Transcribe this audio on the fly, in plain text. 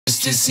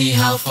just to see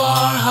how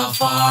far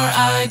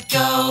I'd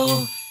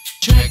go.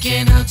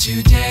 Trekking out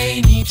today,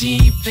 knee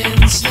deep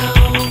in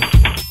snow,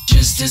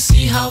 just to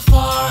see how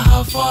far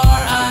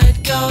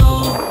I'd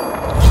go.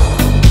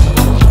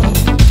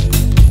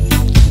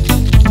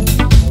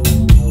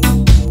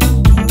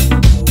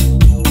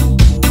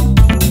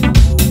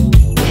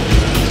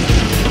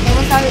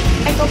 Vamos al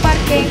Eco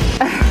Parque.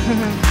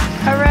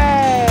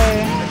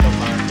 Hooray!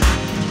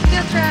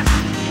 Field trip.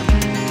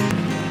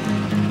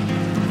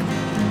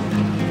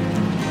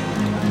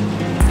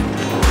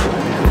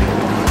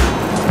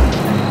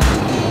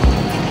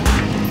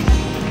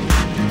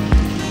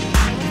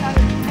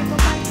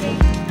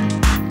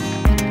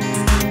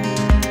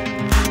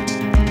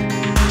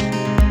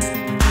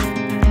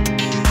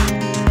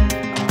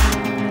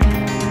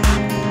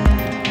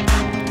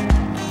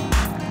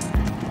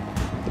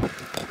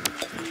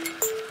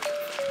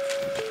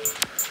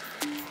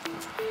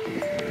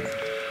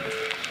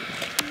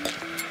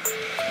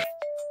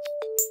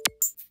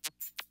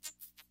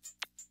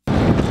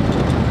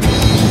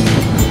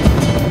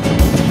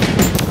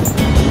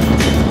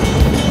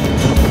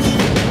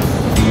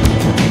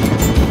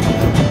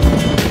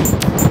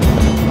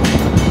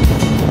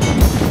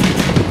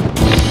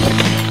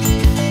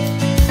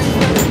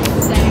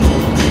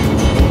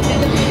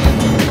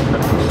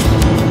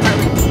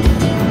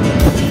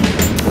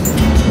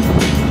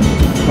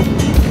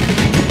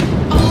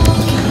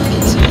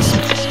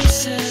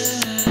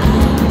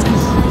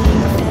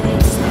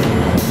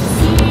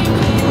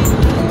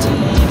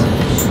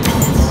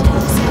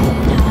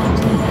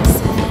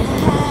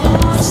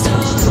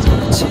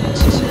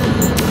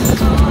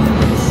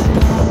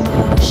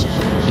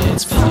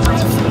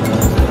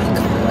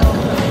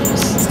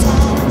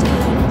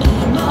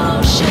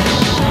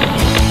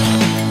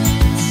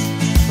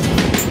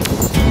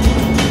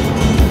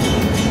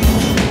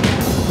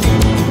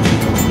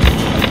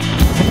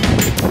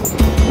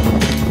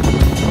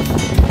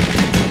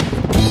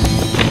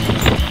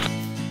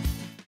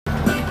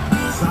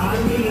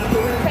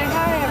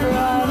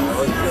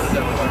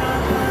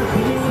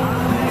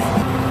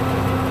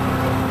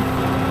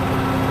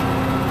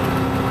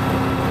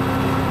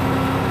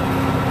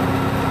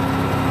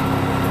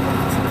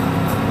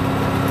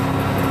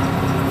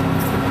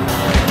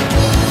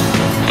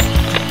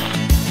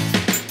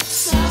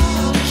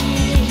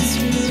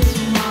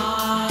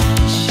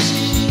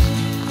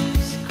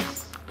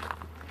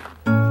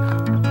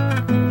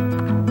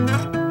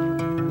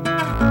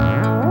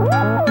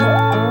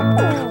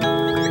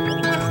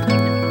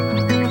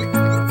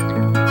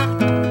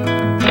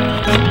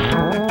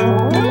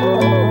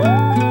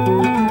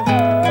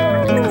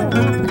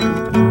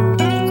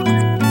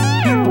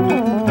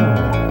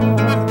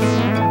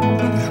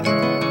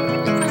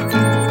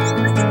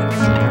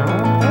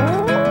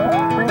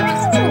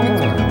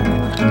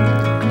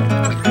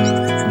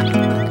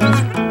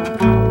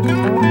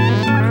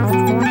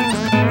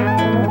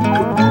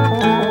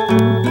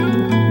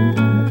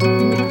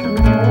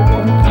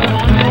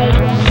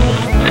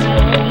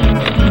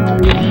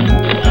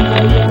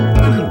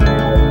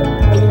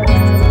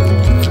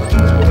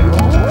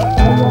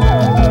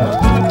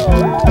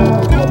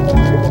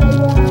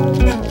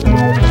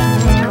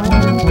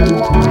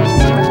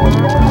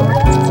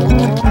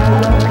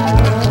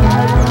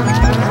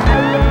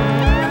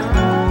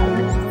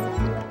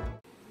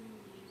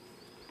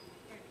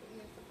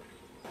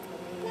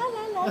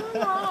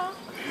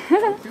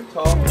 Too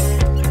tall.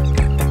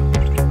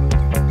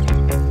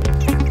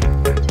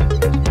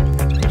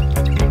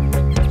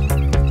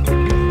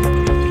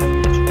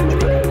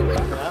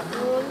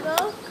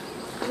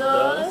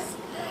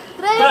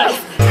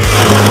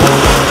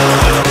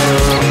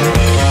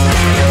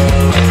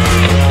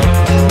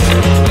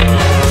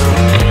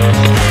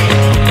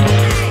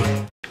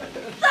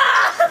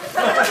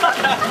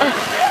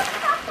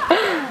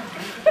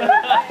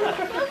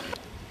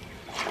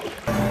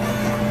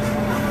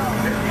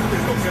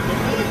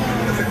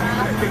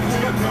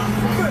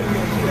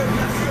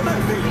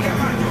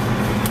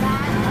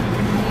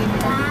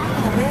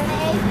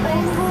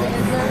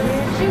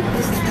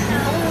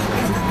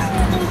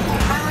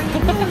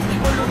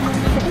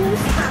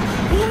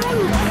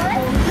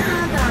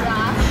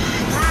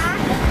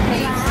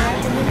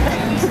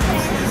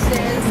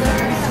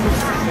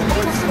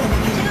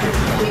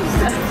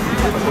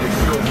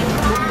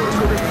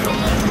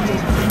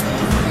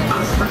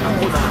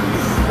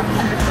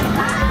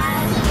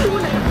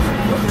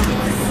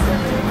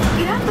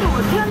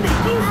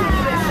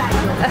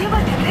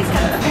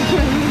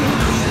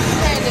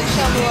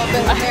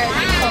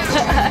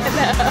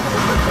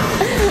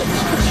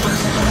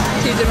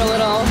 Teaching a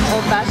little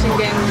old-fashioned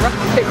game of rock,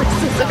 paper,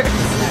 scissors.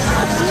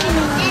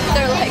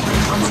 They're like,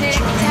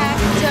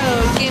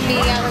 tic-tac-toe, give me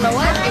I don't know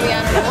what,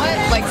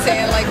 like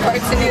saying like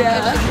parts in English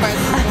and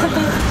parts.